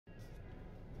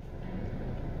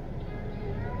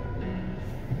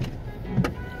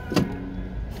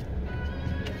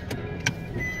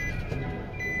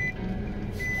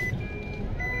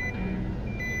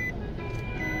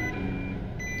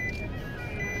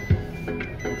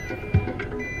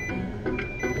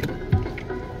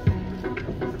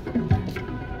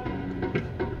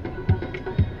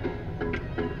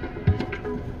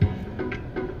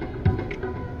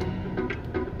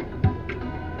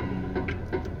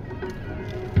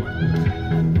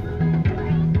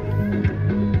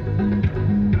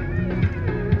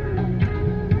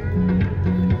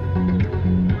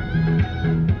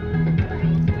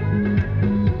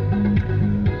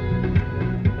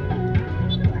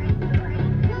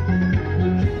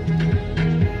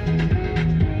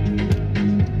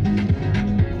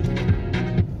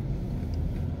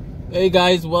Hey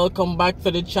guys, welcome back to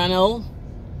the channel.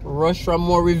 Rush from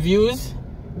more reviews.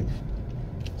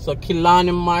 So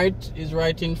Killarney Mart is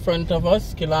right in front of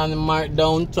us. Killarney Mart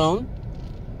downtown.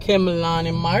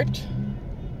 Killarney Mart.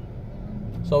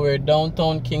 So we're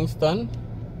downtown Kingston.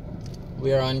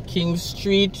 We are on King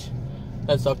Street.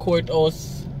 That's a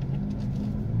courthouse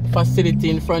facility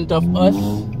in front of us.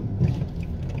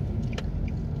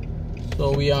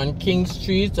 So we are on King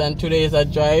Street, and today is a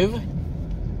drive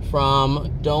from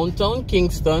downtown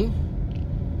Kingston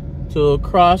to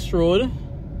Crossroad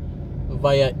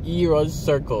via Eros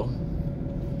Circle.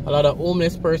 A lot of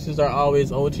homeless persons are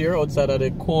always out here outside of the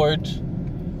courthouses.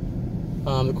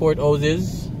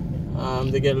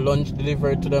 They get lunch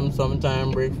delivered to them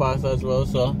sometime, breakfast as well.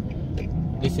 So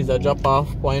this is a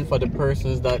drop-off point for the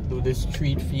persons that do the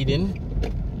street feeding.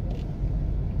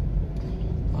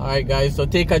 Alright guys, so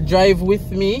take a drive with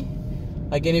me.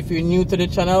 Again, if you're new to the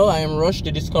channel, I am Rush,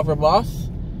 the Discover Boss.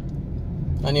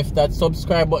 And if that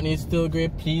subscribe button is still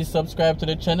great, please subscribe to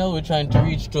the channel. We're trying to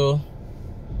reach to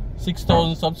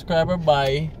 6,000 subscribers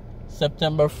by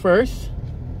September 1st.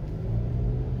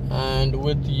 And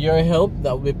with your help,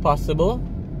 that will be possible.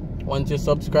 Once you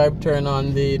subscribe, turn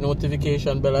on the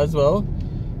notification bell as well,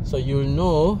 so you'll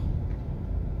know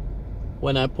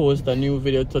when I post a new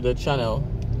video to the channel.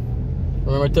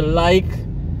 Remember to like,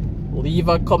 leave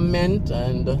a comment,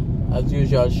 and as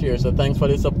usual share. So thanks for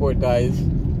the support guys.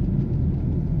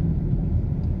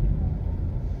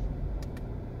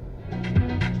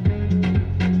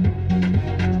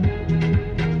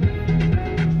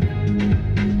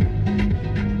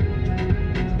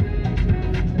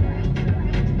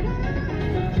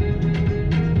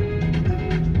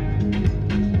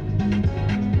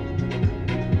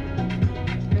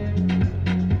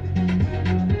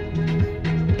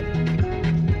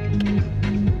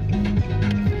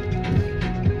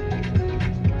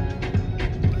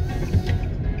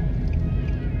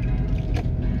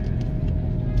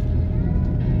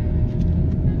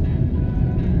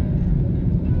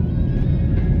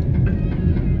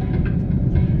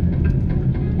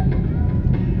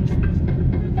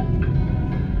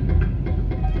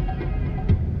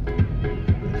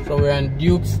 So we're on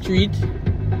Duke Street,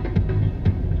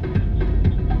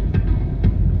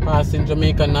 passing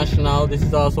Jamaica National. This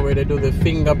is also where they do the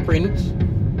fingerprint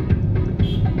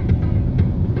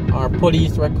or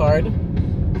police record.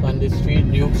 It's on this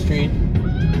street, Duke Street.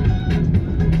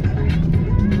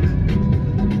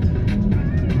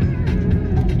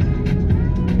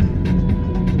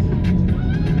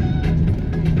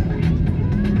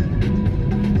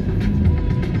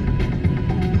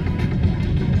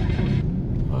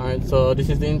 So this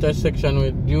is the intersection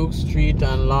with Duke Street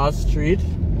and Last Street,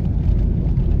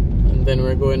 and then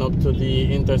we're going up to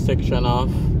the intersection of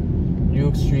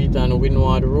Duke Street and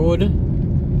Windward Road.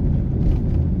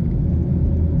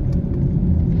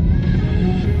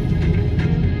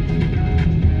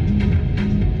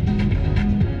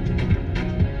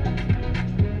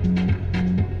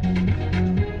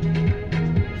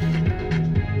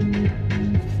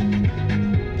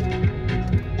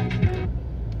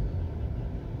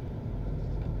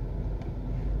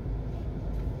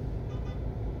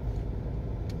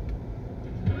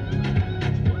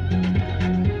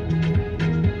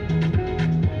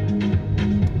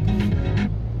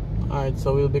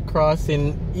 So we'll be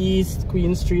crossing East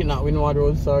Queen Street, not Windward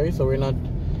Road, sorry. So we're not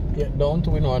yet down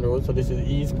to Windward Road. So this is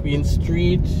East Queen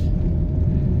Street.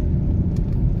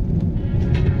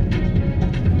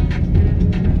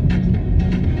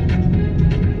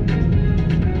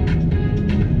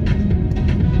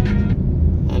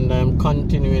 And I'm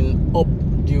continuing up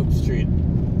Duke Street.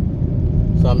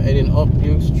 So I'm heading up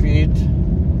Duke Street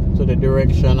to the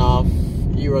direction of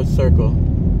Eros Circle,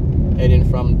 heading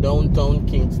from downtown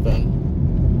Kingston.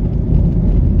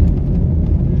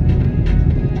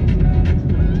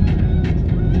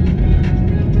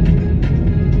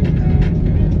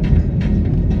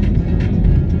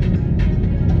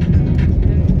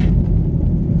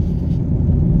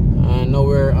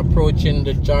 Approaching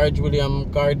the George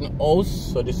William Garden House.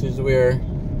 So this is where,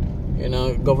 you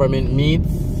know, government meets.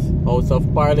 House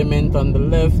of Parliament on the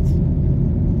left.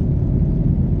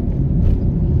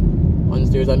 Once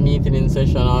there's a meeting in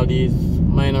session, all these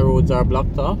minor roads are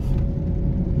blocked off.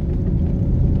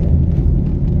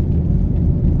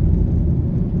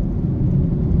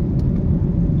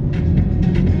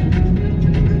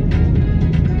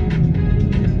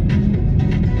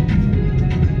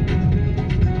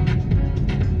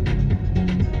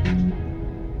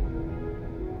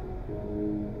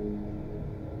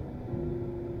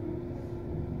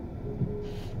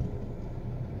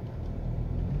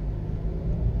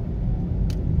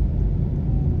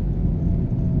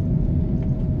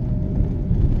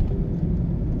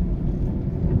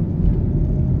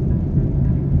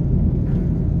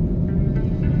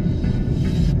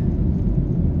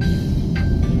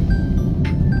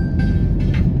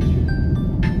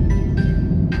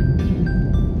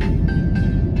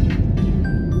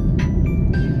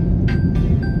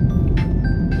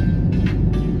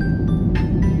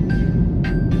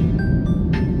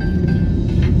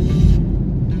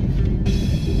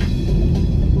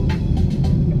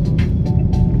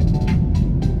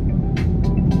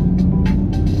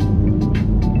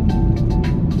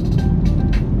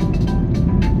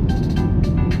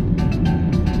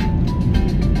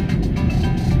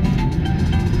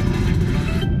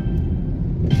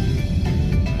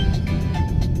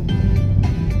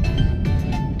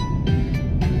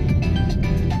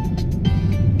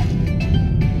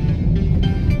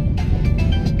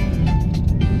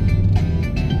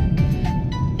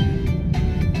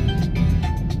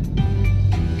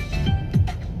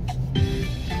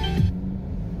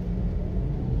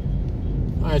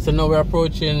 Alright, so now we're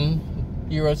approaching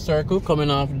Euro Circle,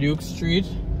 coming off Duke Street.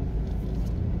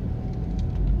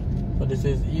 So this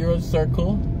is Euro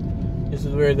Circle. This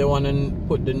is where they want to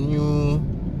put the new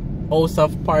House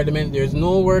of Parliament. There's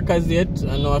no work as yet.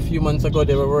 I know a few months ago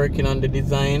they were working on the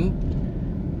design.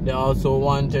 They also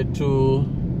wanted to...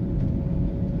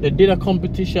 They did a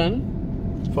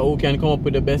competition for who can come up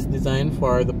with the best design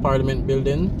for the Parliament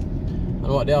building.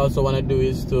 And what they also want to do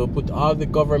is to put all the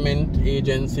government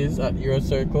agencies at Euro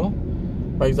Circle.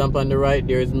 For example, on the right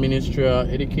there is Ministry of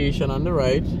Education on the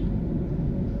right.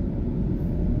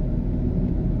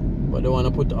 But they want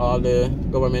to put all the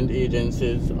government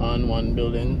agencies on one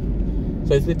building.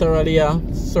 So it's literally a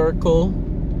circle-ish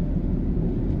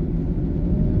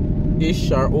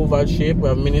or oval shape. We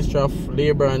have Ministry of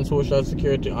Labour and Social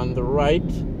Security on the right.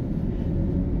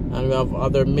 And we have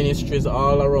other ministries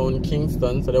all around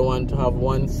Kingston, so they want to have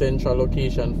one central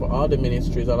location for all the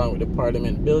ministries along with the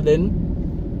Parliament building.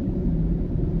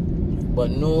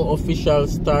 But no official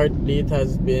start date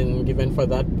has been given for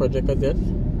that project as yet.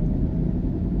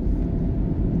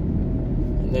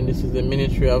 And then this is the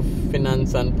Ministry of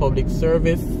Finance and Public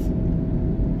Service.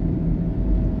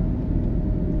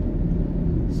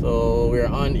 So we're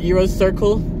on Euro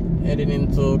Circle, heading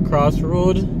into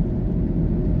Crossroad.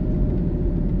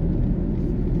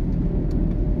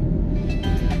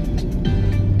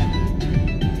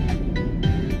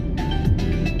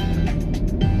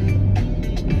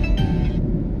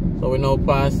 We're now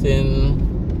passing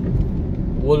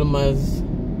Woolmer's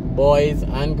boys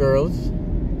and girls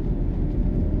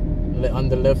on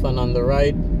the left and on the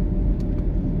right.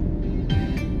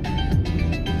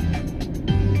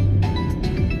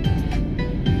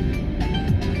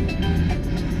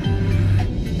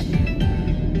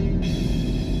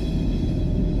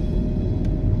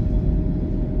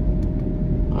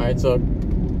 Alright, so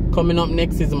coming up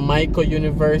next is Michael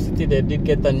University. They did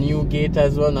get a new gate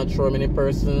as well. Not sure how many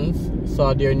persons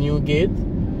saw their new gate.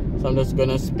 So I'm just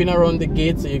gonna spin around the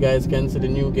gate so you guys can see the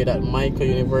new gate that Michael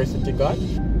University got.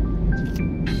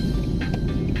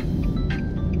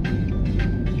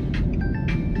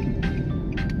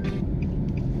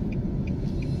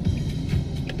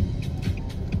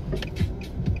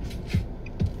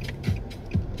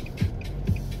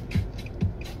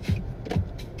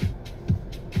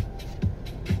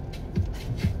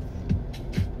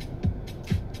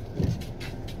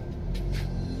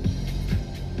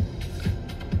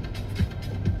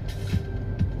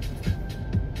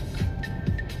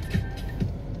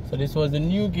 So this was the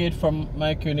new gate from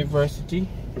Mike University.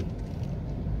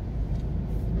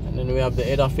 And then we have the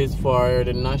head office for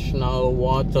the National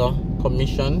Water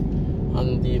Commission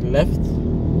on the left.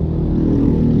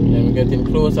 And then we're getting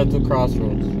closer to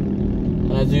Crossroads.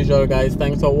 And as usual guys,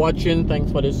 thanks for watching,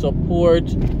 thanks for the support,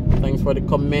 thanks for the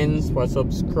comments, for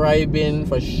subscribing,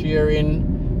 for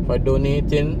sharing, for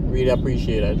donating. Really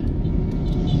appreciate it.